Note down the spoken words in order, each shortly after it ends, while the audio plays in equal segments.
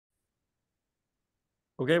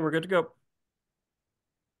Okay, we're good to go.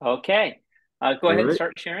 Okay, go All ahead and right.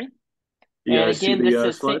 start sharing. You And guys see again, the this is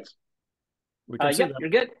St. slides? We can see Yep, them. you're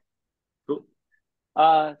good.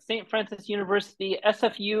 Cool. St. Francis University,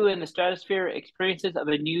 SFU, and the Stratosphere experiences of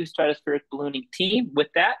a new stratospheric ballooning team. With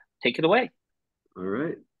that, take it away. All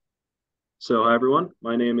right. So, hi, everyone.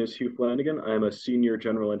 My name is Hugh Flanagan. I am a senior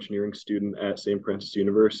general engineering student at St. Francis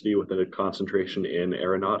University with a concentration in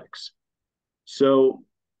aeronautics. So,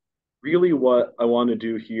 really, what I want to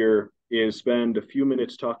do here is spend a few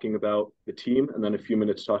minutes talking about the team and then a few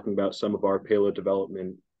minutes talking about some of our payload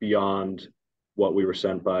development beyond what we were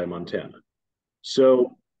sent by Montana.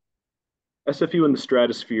 So, SFU and the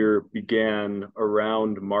Stratosphere began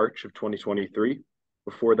around March of 2023.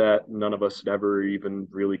 Before that, none of us had ever even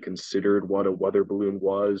really considered what a weather balloon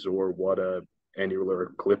was or what a annular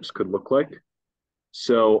eclipse could look like.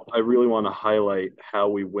 So I really want to highlight how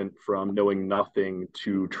we went from knowing nothing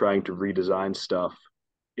to trying to redesign stuff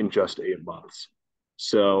in just 8 months.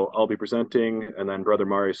 So I'll be presenting, and then Brother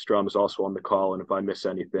Marius Strum is also on the call. And if I miss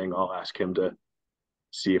anything, I'll ask him to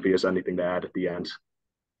see if he has anything to add at the end.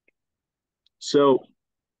 So,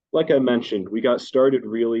 like I mentioned, we got started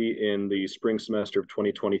really in the spring semester of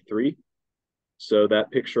 2023. So that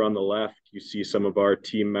picture on the left, you see some of our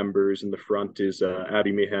team members. In the front is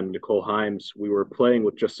Abby Meehan and Nicole Himes. We were playing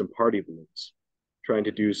with just some party balloons, trying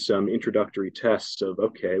to do some introductory tests of,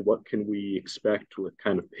 okay, what can we expect with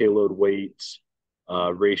kind of payload weights,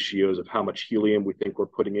 ratios of how much helium we think we're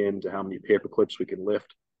putting in to how many paper clips we can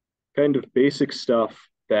lift, kind of basic stuff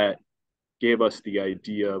that gave us the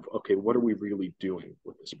idea of, okay, what are we really doing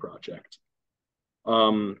with this project?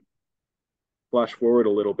 Flash forward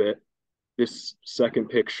a little bit. This second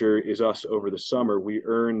picture is us over the summer. We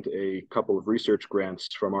earned a couple of research grants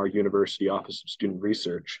from our university Office of Student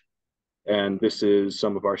Research. And this is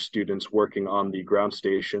some of our students working on the ground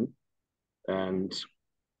station. And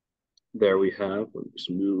there we have, let me just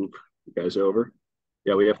move you guys over.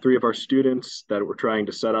 Yeah, we have 3 of our students that were trying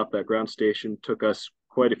to set up that ground station. Took us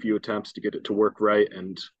quite a few attempts to get it to work right,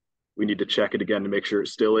 and we need to check it again to make sure it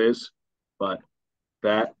still is. But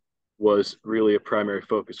that was really a primary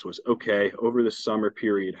focus was, okay, over the summer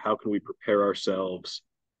period, how can we prepare ourselves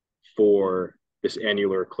for this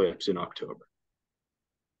annular eclipse in October?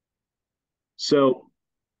 So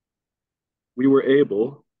we were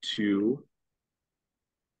able to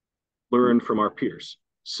learn from our peers.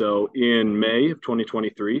 So in May of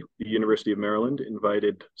 2023, the University of Maryland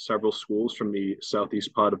invited several schools from the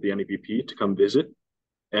southeast pod of the NEBP to come visit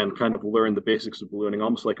and kind of learn the basics of ballooning,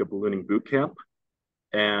 almost like a ballooning boot camp.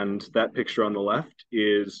 And that picture on the left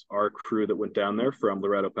is our crew that went down there from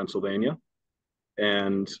Loretto, Pennsylvania.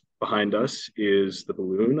 And behind us is the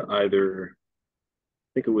balloon, either,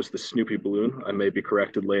 I think it was the Snoopy balloon, I may be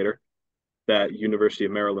corrected later, that University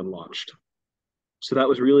of Maryland launched. So that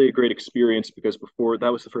was really a great experience because before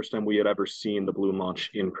that was the first time we had ever seen the balloon launch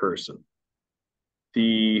in person.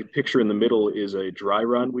 The picture in the middle is a dry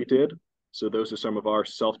run we did. So those are some of our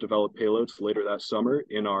self-developed payloads later that summer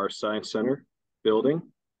in our Science Center building.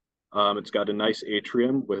 It's got a nice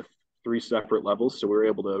atrium with 3 separate levels. So we were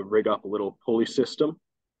able to rig up a little pulley system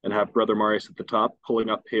and have Brother Marius at the top pulling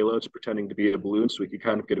up payloads, pretending to be a balloon so we could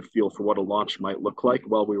kind of get a feel for what a launch might look like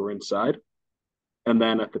while we were inside. And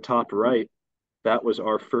then at the top right, that was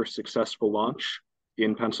our first successful launch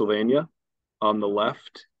in Pennsylvania. On the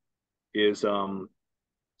left is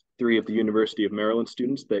 3 of the University of Maryland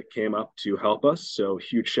students that came up to help us. So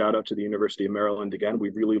huge shout out to the University of Maryland again. We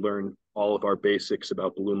really learned all of our basics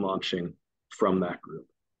about balloon launching from that group.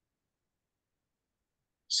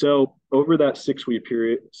 So over that 6-week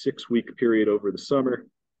period over the summer,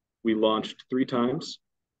 we launched 3 times.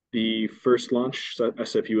 The first launch,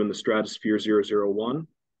 SFU in the Stratosphere 001,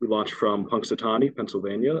 we launched from Punxsutawney,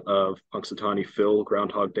 Pennsylvania, of Punxsutawney Phil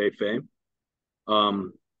Groundhog Day fame.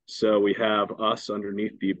 So we have us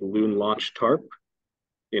underneath the balloon launch tarp,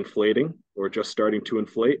 inflating or just starting to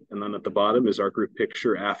inflate. And then at the bottom is our group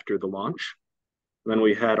picture after the launch. And then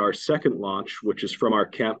we had our second launch, which is from our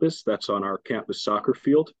campus. That's on our campus soccer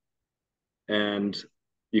field. And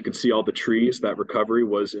you can see all the trees. That recovery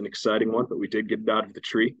was an exciting one, but we did get it out of the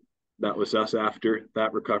tree. That was us after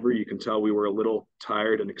that recovery. You can tell we were a little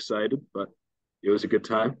tired and excited, but it was a good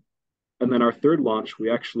time. And then our third launch, we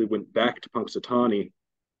actually went back to Punxsutawney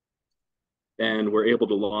and were able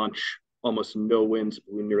to launch almost no winds.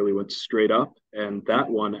 We nearly went straight up. And that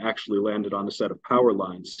one actually landed on a set of power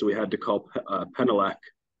lines. So we had to call Penelec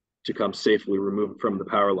to come safely remove it from the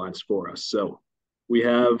power lines for us. So we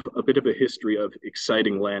have a bit of a history of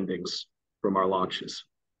exciting landings from our launches.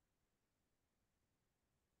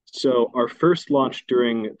 So our first launch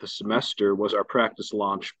during the semester was our practice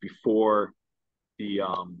launch before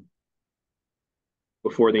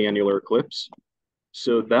the annular eclipse.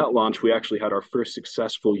 So that launch, we actually had our first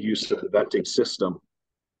successful use of the venting system.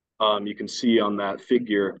 You can see on that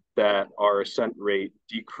figure that our ascent rate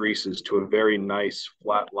decreases to a very nice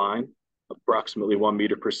flat line, approximately 1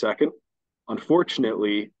 meter per second.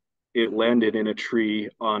 Unfortunately, it landed in a tree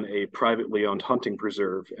on a privately owned hunting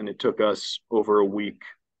preserve, and it took us over a week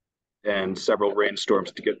and several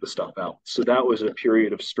rainstorms to get the stuff out. So that was a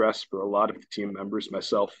period of stress for a lot of the team members,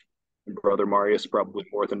 myself and brother Marius, probably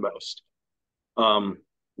more than most,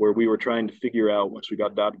 where we were trying to figure out, once we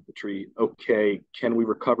got out of the tree, okay, can we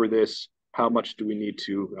recover this? How much do we need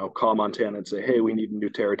to call Montana and say, hey, we need a new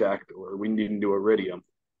pterodactyl, or we need a new iridium?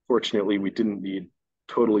 Fortunately, we didn't need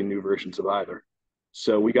totally new versions of either.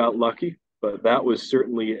 So we got lucky, but that was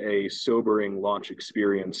certainly a sobering launch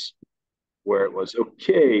experience where it was,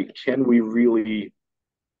 okay, can we really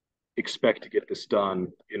expect to get this done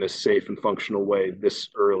in a safe and functional way this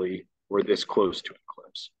early or this close to an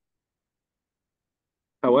eclipse?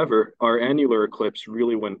 However, our annular eclipse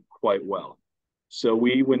really went quite well. So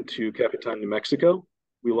we went to Capitan, New Mexico.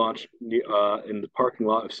 We launched in the parking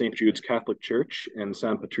lot of St. Jude's Catholic Church in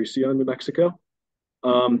San Patricio, New Mexico.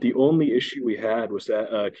 The only issue we had was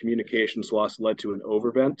that communications loss led to an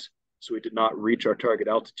overvent, so we did not reach our target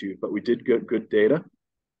altitude, but we did get good data,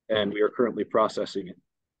 and we are currently processing it.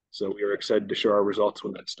 So we are excited to share our results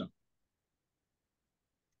when that's done.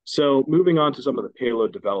 So moving on to some of the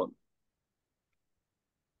payload development.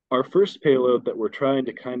 Our first payload that we're trying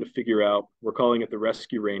to kind of figure out, we're calling it the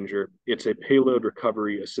Rescue Ranger. It's a payload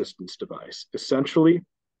recovery assistance device. Essentially,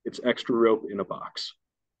 it's extra rope in a box.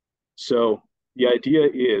 So the idea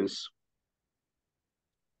is,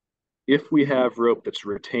 if we have rope that's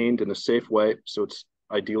retained in a safe way, so it's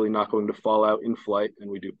ideally not going to fall out in flight, and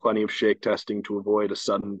we do plenty of shake testing to avoid a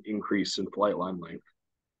sudden increase in flight line length,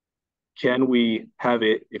 can we have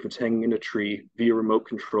it, if it's hanging in a tree, via remote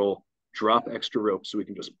control, drop extra rope so we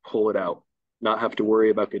can just pull it out, not have to worry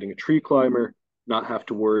about getting a tree climber, not have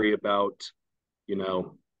to worry about,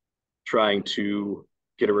 trying to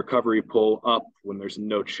get a recovery pole up when there's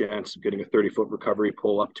no chance of getting a 30-foot recovery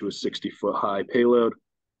pole up to a 60-foot high payload.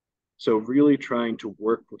 So really trying to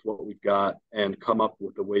work with what we've got and come up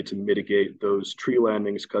with a way to mitigate those tree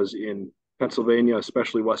landings, because in Pennsylvania,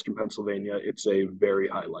 especially Western Pennsylvania, it's a very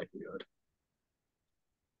high likelihood.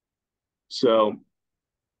 So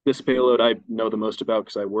this payload I know the most about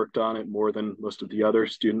because I worked on it more than most of the other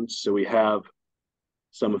students. So we have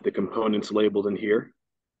some of the components labeled in here.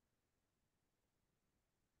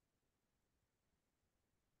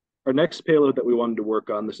 Our next payload that we wanted to work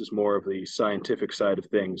on, this is more of the scientific side of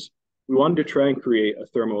things. We wanted to try and create a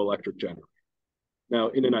thermoelectric generator. Now,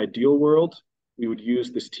 in an ideal world, we would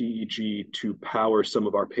use this TEG to power some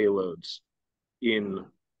of our payloads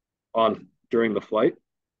during the flight.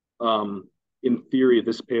 In theory,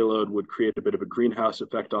 this payload would create a bit of a greenhouse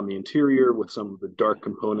effect on the interior with some of the dark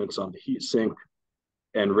components on the heat sink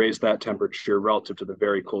and raise that temperature relative to the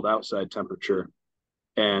very cold outside temperature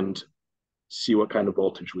and see what kind of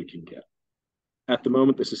voltage we can get. At the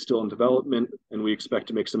moment, this is still in development, and we expect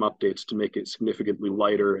to make some updates to make it significantly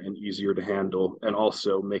lighter and easier to handle, and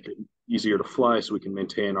also make it easier to fly so we can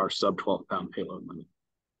maintain our sub 12-pound payload limit.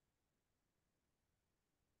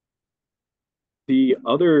 The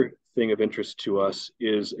other thing of interest to us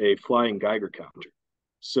is a flying Geiger counter.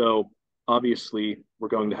 So obviously, we're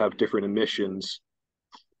going to have different emissions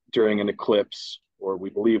during an eclipse, or we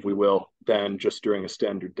believe we will, than just during a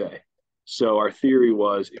standard day. So our theory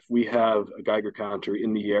was, if we have a Geiger counter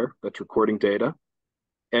in the air that's recording data,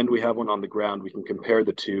 and we have one on the ground, we can compare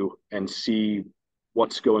the two and see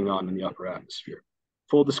what's going on in the upper atmosphere.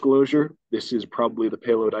 Full disclosure, this is probably the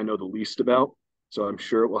payload I know the least about, so I'm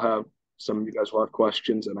sure it will have, some of you guys will have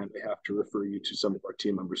questions, and I may have to refer you to some of our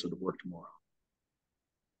team members that have worked more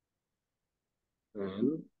on.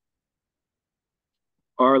 And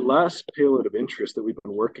our last payload of interest that we've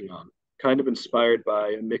been working on, kind of inspired by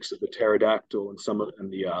a mix of the pterodactyl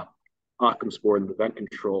and the Occam's board and the vent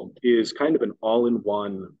control, is kind of an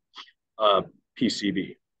all-in-one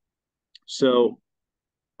PCB. So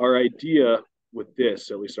our idea with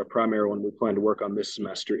this, at least our primary one we plan to work on this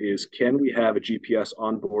semester, is can we have a GPS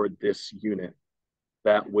on board this unit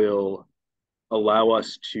that will allow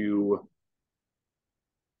us to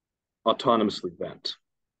autonomously vent?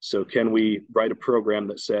 So can we write a program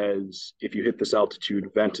that says, if you hit this altitude,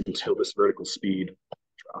 vent until this vertical speed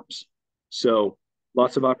drops? So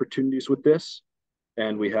lots of opportunities with this,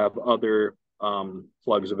 and we have other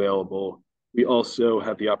plugs available. We also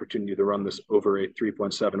have the opportunity to run this over a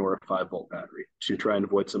 3.7 or a 5-volt battery to try and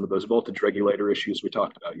avoid some of those voltage regulator issues we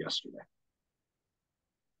talked about yesterday.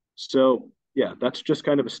 So yeah, that's just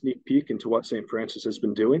kind of a sneak peek into what St. Francis has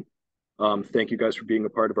been doing. Thank you guys for being a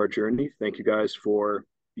part of our journey. Thank you guys for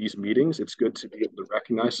these meetings. It's good to be able to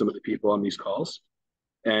recognize some of the people on these calls.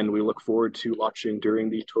 And we look forward to watching during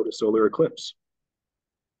the total solar eclipse.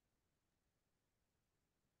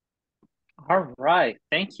 All right,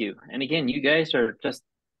 thank you. And again, you guys are just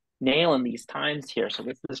nailing these times here, so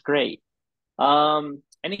this is great.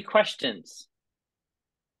 Any questions?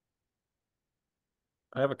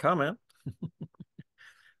 I have a comment.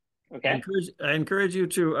 Okay. I encourage you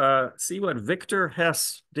to see what Victor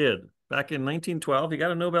Hess did back in 1912. He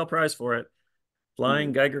got a Nobel Prize for it,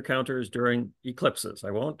 flying Geiger counters during eclipses.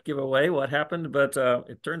 I won't give away what happened, but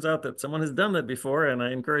it turns out that someone has done that before, and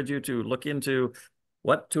I encourage you to look into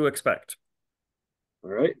what to expect. All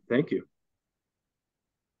right, thank you.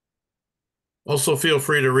 Also, feel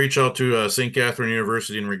free to reach out to St. Catherine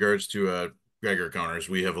University in regards to Geiger counters.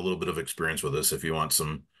 We have a little bit of experience with this if you want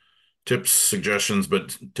some tips, suggestions,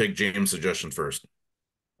 but take James' suggestion first.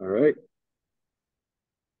 All right.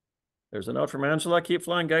 There's a note from Angela. Keep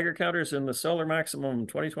flying Geiger counters in the solar maximum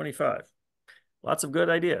 2025. Lots of good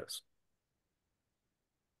ideas.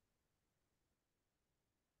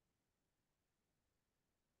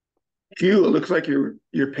 Hugh, it looks like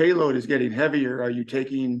your payload is getting heavier. Are you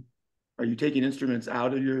taking instruments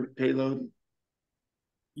out of your payload?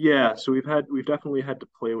 Yeah, so we've definitely had to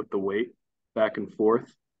play with the weight back and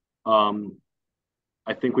forth.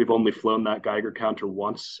 I think we've only flown that Geiger counter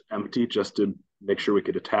once empty just to make sure we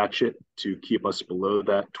could attach it to keep us below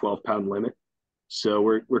that 12-pound limit. So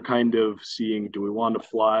we're kind of seeing, do we want to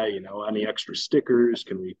fly, any extra stickers?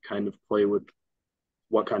 Can we kind of play with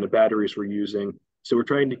what kind of batteries we're using? So we're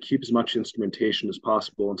trying to keep as much instrumentation as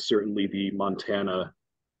possible, and certainly the Montana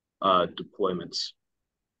deployments.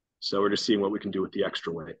 So we're just seeing what we can do with the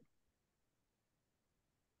extra weight.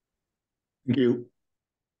 Thank you.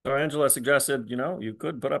 So Angela suggested, you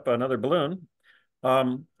could put up another balloon.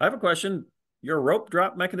 I have a question. Your rope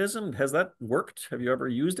drop mechanism, has that worked? Have you ever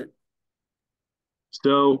used it?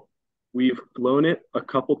 So we've flown it a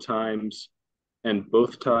couple times, and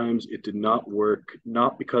both times it did not work,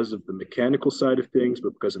 not because of the mechanical side of things,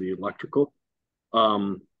 but because of the electrical.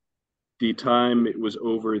 The time it was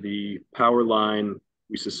over the power line,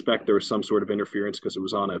 we suspect there was some sort of interference because it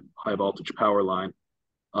was on a high voltage power line.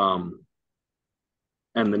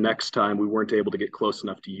 And the next time we weren't able to get close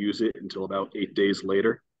enough to use it until about 8 days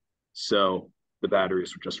later. So the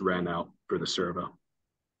batteries just ran out for the servo.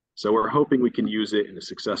 So we're hoping we can use it in a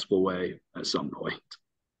successful way at some point.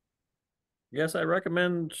 Yes, I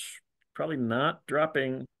recommend probably not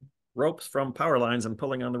dropping ropes from power lines and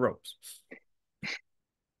pulling on the ropes.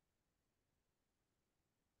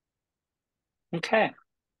 Okay.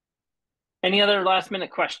 Any other last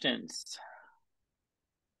minute questions?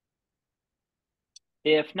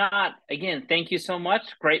 If not, again, thank you so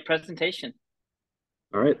much. Great presentation.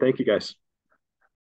 All right. Thank you, guys.